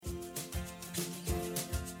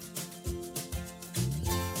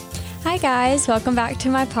Hi guys, welcome back to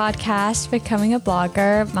my podcast, Becoming a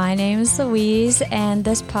Blogger. My name is Louise, and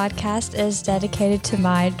this podcast is dedicated to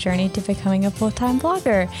my journey to becoming a full-time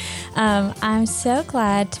blogger. I'm so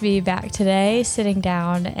glad to be back today, sitting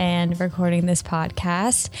down and recording this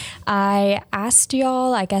podcast. I asked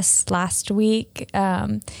y'all, I guess last week,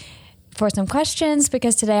 for some questions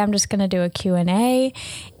because today I'm just going to do a Q&A.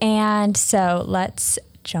 And so let's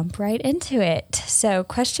jump right into it. So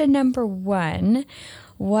question number 1,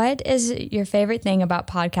 what is your favorite thing about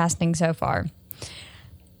podcasting so far?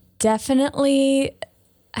 Definitely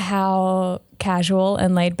how casual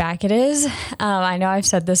and laid back it is. I know I've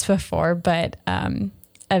said this before, but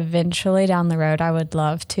eventually down the road, I would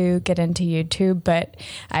love to get into YouTube, but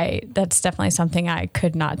that's definitely something I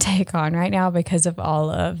could not take on right now because of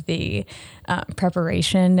all of the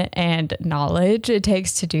preparation and knowledge it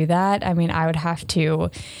takes to do that. I mean, I would have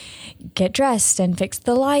to get dressed and fix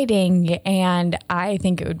the lighting, and I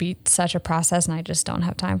think it would be such a process, and I just don't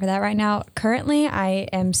have time for that right now. Currently, I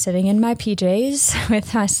am sitting in my PJs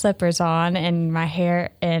with my slippers on and my hair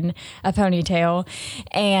in a ponytail,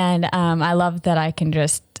 and I love that I can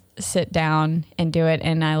just sit down and do it,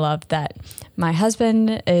 and I love that my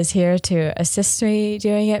husband is here to assist me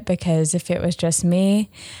doing it, because if it was just me,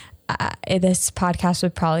 this podcast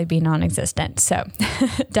would probably be non-existent. So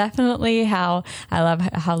definitely how I love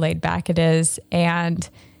how laid back it is. And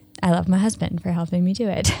I love my husband for helping me do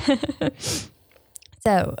it.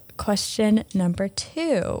 So question number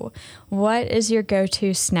 2, what is your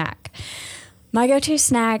go-to snack? My go-to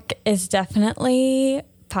snack is definitely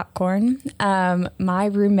popcorn. My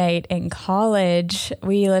roommate in college,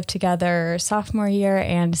 we lived together sophomore year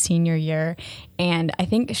and senior year, and I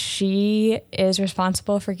think she is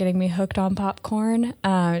responsible for getting me hooked on popcorn.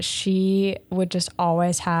 She would just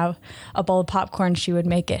always have a bowl of popcorn. She would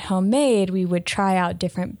make it homemade. We would try out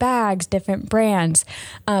different bags, different brands,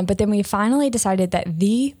 but then we finally decided that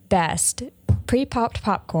the best pre-popped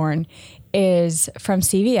popcorn is from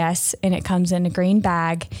CVS, and it comes in a green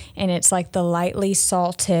bag, and it's like the lightly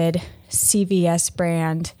salted CVS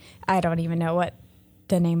brand. I don't even know what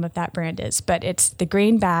the name of that brand is, but it's the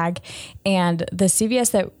green bag. And the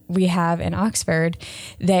CVS that we have in Oxford,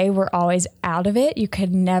 they were always out of it. You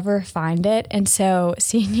could never find it. And so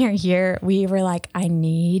senior year, we were like, I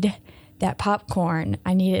need that popcorn.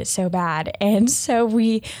 I need it so bad. And so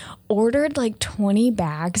we ordered like 20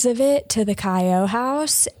 bags of it to the Cayo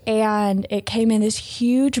house, and it came in this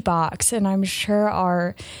huge box. And I'm sure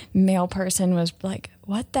our mail person was like,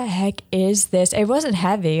 what the heck is this? It wasn't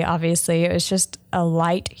heavy, obviously. It was just a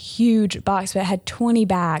light, huge box, but it had 20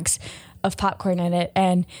 bags of popcorn in it.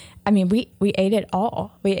 And I mean, we ate it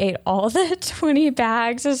all. We ate all the 20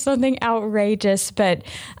 bags of something outrageous. But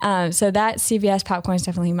so that CVS popcorn is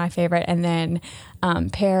definitely my favorite. And then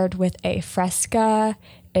paired with a Fresca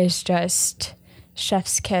is just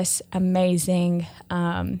chef's kiss, amazing.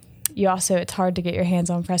 It's hard to get your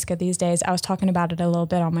hands on Fresca these days. I was talking about it a little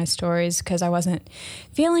bit on my stories because I wasn't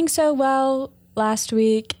feeling so well last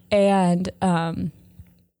week. And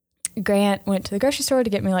Grant went to the grocery store to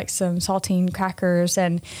get me like some saltine crackers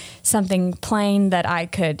and something plain that I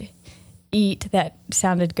could eat that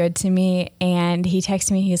sounded good to me. And he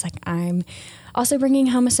texted me, he's like, I'm also bringing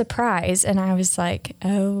home a surprise. And I was like,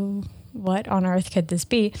 oh, what on earth could this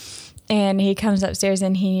be? And he comes upstairs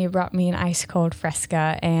and he brought me an ice cold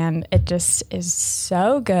Fresca, and it just is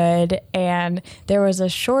so good. And there was a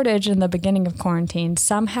shortage in the beginning of quarantine.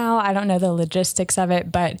 Somehow, I don't know the logistics of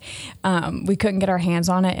it, but we couldn't get our hands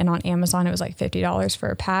on it. And on Amazon, it was like $50 for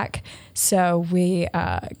a pack. So we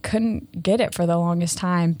couldn't get it for the longest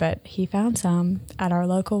time, but he found some at our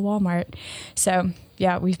local Walmart. So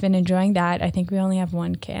yeah, we've been enjoying that. I think we only have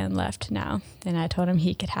 1 can left now, and I told him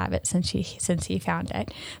he could have it since he found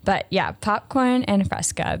it. But yeah, popcorn and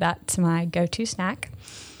Fresca, that's my go-to snack.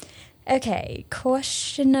 Okay,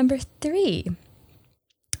 question number 3.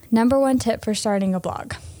 Number 1 tip for starting a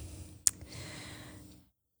blog.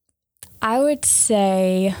 I would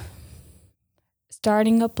say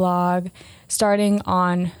starting a blog, starting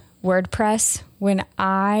on WordPress. When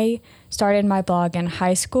I started my blog in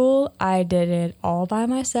high school, I did it all by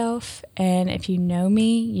myself. And if you know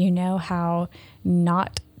me, you know how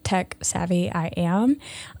not tech savvy I am.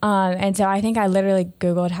 And so I think I literally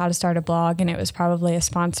Googled how to start a blog, and it was probably a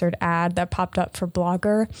sponsored ad that popped up for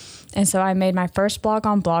Blogger. And so I made my first blog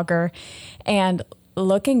on Blogger, and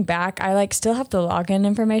looking back, I still have the login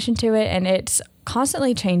information to it, and it's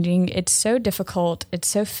constantly changing. It's so difficult. It's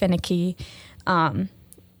so finicky.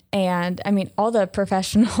 And I mean, all the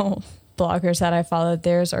professional bloggers that I followed,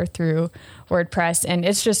 theirs are through WordPress, and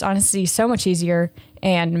it's just honestly so much easier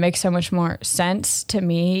and makes so much more sense to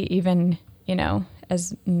me, even,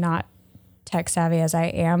 as not tech savvy as I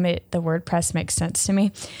am, the WordPress makes sense to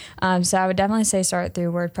me. So I would definitely say start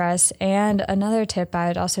through WordPress. And another tip, I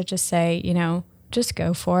would also just say, just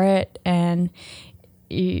go for it. And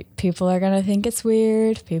people are going to think it's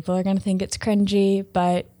weird. People are going to think it's cringy,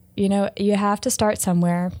 but you have to start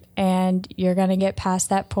somewhere, and you're going to get past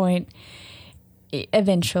that point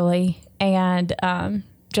eventually. And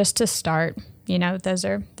just to start, those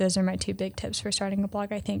are my two big tips for starting a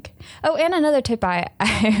blog, I think. Oh, and another tip I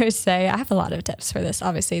would say, I have a lot of tips for this.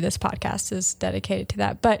 Obviously, this podcast is dedicated to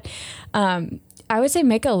that. But I would say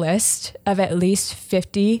make a list of at least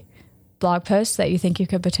 50 blog posts that you think you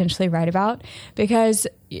could potentially write about, because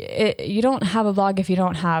you don't have a blog if you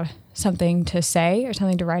don't have something to say or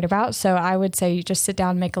something to write about. So I would say you just sit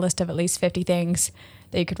down and make a list of at least 50 things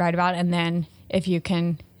that you could write about. And then if you're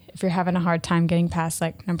having a hard time getting past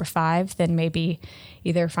like number 5, then maybe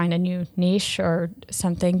either find a new niche or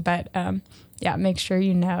something. But make sure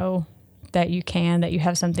that you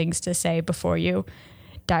have some things to say before you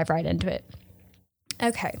dive right into it.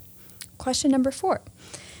 Okay. Question number 4.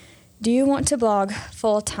 Do you want to blog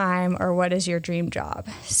full time, or what is your dream job?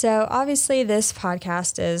 So obviously this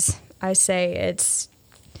podcast it's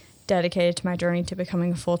dedicated to my journey to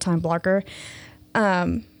becoming a full-time blogger.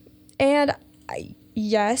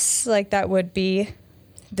 Yes, like that would be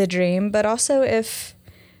the dream, but also if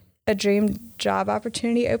a dream job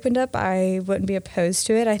opportunity opened up, I wouldn't be opposed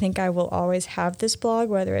to it. I think I will always have this blog,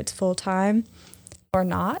 whether it's full-time or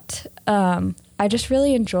not. I just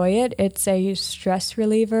really enjoy it. It's a stress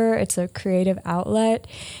reliever. It's a creative outlet,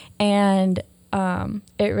 and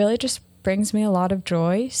it really just brings me a lot of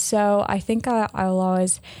joy. So I think I'll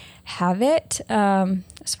always have it.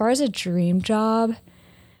 As far as a dream job,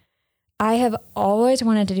 I have always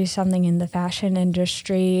wanted to do something in the fashion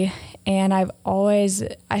industry, and I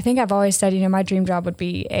think I've always said, my dream job would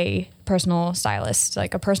be a personal stylist,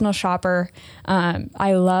 like a personal shopper.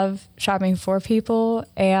 I love shopping for people,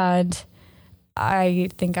 and I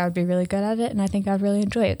think I would be really good at it, and I think I'd really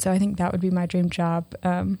enjoy it. So I think that would be my dream job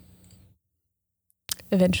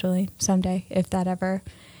eventually, someday, if that ever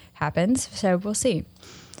happens. So we'll see.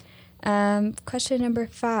 Question number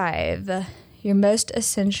 5. Your most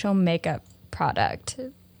essential makeup product.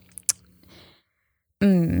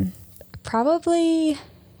 Probably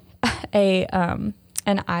an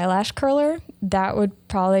eyelash curler. That would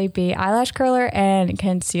probably be eyelash curler and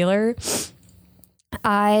concealer.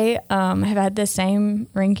 I have had the same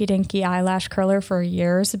rinky-dinky eyelash curler for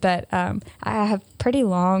years, but I have pretty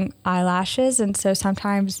long eyelashes, and so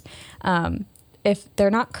sometimes if they're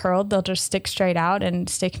not curled, they'll just stick straight out and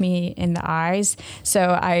stick me in the eyes.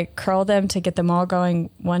 So I curl them to get them all going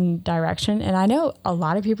one direction. And I know a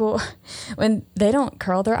lot of people, when they don't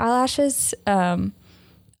curl their eyelashes, I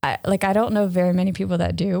don't know very many people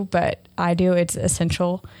that do, but I do. It's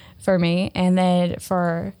essential for me. And then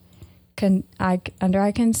for under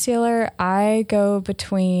eye concealer, I go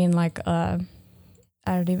between the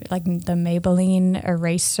Maybelline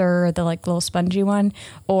eraser, the little spongy one,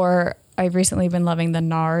 or I've recently been loving the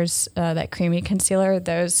NARS, that creamy concealer.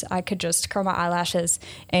 Those, I could just curl my eyelashes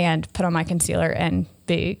and put on my concealer and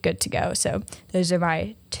be good to go. So those are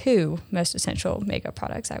my 2 most essential makeup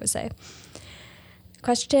products, I would say.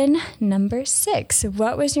 Question number 6.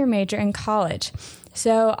 What was your major in college?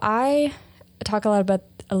 So I talk a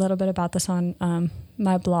little bit about this on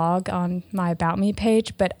my blog, on my About Me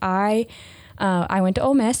page, but I went to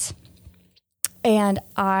Ole Miss, and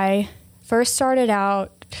I first started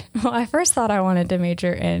out, I first thought I wanted to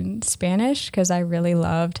major in Spanish because I really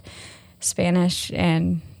loved Spanish,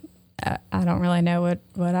 and I don't really know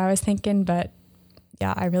what I was thinking, but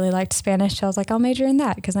yeah, I really liked Spanish. So I was like, I'll major in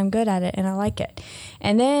that because I'm good at it and I like it.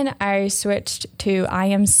 And then I switched to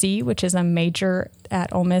IMC, which is a major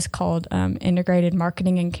at Ole Miss called Integrated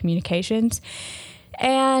Marketing and Communications.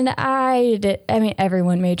 And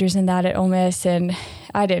everyone majors in that at Ole Miss, and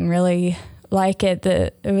I didn't really like it.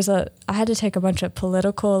 I had to take a bunch of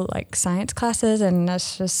political science classes, and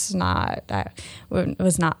that's just I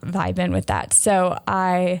was not vibing with that. So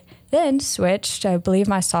I then switched, I believe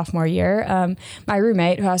my sophomore year. My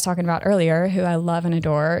roommate, who I was talking about earlier, who I love and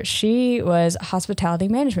adore, she was a hospitality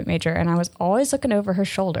management major, and I was always looking over her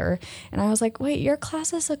shoulder, and I was like, wait, your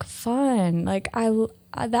classes look fun.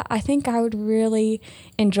 I think I would really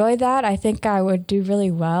enjoy that. I think I would do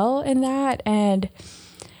really well in that. And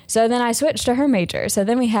So then I switched to her major. So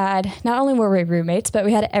then we had, not only were we roommates, but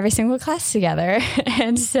we had every single class together.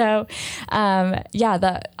 And so,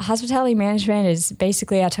 the hospitality management is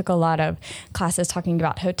basically, I took a lot of classes talking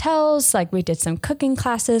about hotels. Like we did some cooking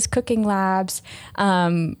classes, cooking labs,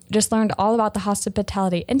 just learned all about the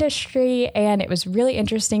hospitality industry. And it was really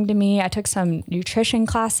interesting to me. I took some nutrition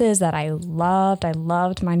classes that I loved. I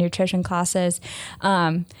loved my nutrition classes.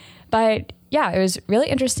 But yeah, it was really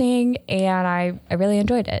interesting and I really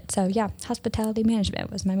enjoyed it. So yeah, hospitality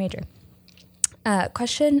management was my major.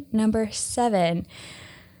 Question number 7.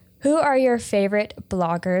 Who are your favorite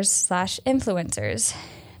bloggers/influencers?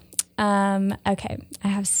 Okay, I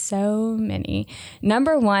have so many.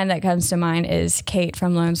 Number 1 that comes to mind is Kate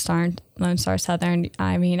from Lone Star Southern.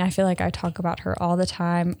 I mean, I feel like I talk about her all the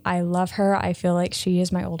time. I love her. I feel like she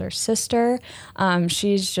is my older sister.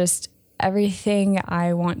 She's just everything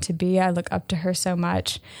I want to be. I look up to her so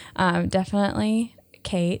much. Definitely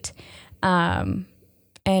Kate. And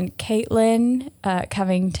Caitlin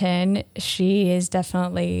Covington, she is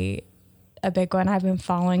definitely a big one. I've been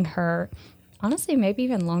following her honestly, maybe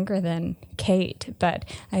even longer than Kate, but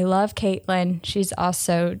I love Caitlin. She's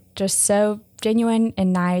also just so genuine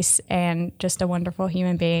and nice and just a wonderful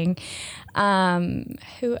human being.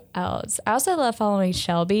 Who else? I also love following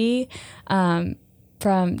Shelby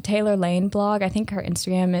from Taylor Lane blog. I think her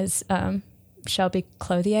Instagram is Shelby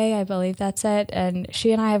Clothier, I believe that's it. And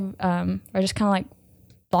she and I are just kind of like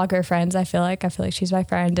blogger friends. I feel like she's my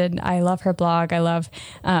friend and I love her blog. I love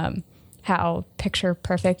how picture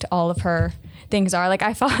perfect all of her things are. Like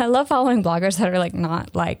I love following bloggers that are like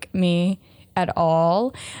not like me at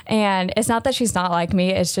all. And it's not that she's not like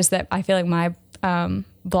me. It's just that I feel like my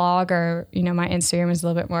blog or, my Instagram is a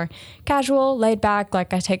little bit more casual, laid back.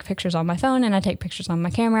 Like I take pictures on my phone and I take pictures on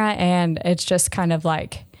my camera and it's just kind of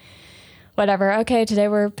like, whatever. Okay, today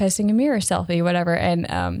we're posting a mirror selfie, whatever. And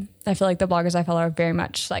I feel like the bloggers I follow are very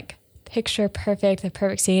much like picture perfect, the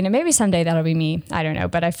perfect scene. And maybe someday that'll be me. I don't know.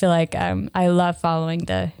 But I feel like I love following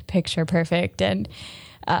the picture perfect and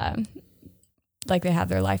like they have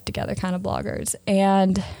their life together kind of bloggers.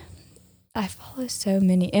 And I follow so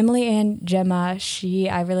many. Emily and Gemma,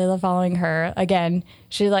 I really love following her. Again,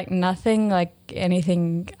 she's like nothing like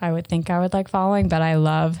anything I would think I would like following, but I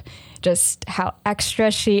love just how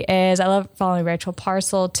extra she is. I love following Rachel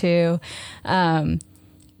Parcel too. And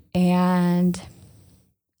I'm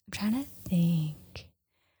trying to think.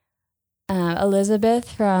 Elizabeth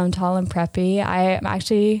from Tall and Preppy. I am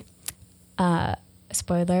actually,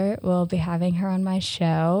 spoiler, will be having her on my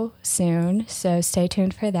show soon, so stay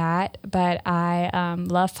tuned for that. But I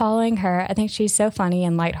love following her. I think she's so funny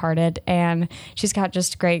and lighthearted, and she's got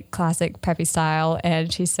just great classic preppy style,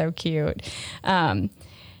 and she's so cute.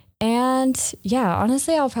 And yeah,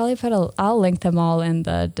 honestly, I'll link them all in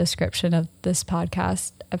the description of this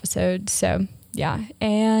podcast episode. So yeah,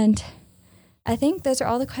 and I think those are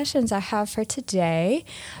all the questions I have for today.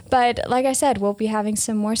 But like I said, we'll be having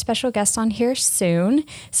some more special guests on here soon.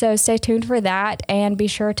 So stay tuned for that and be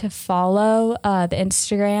sure to follow the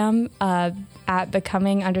Instagram at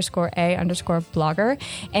becoming_a_blogger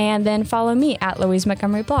and then follow me at Louise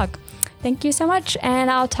Montgomery Blog. Thank you so much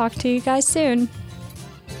and I'll talk to you guys soon.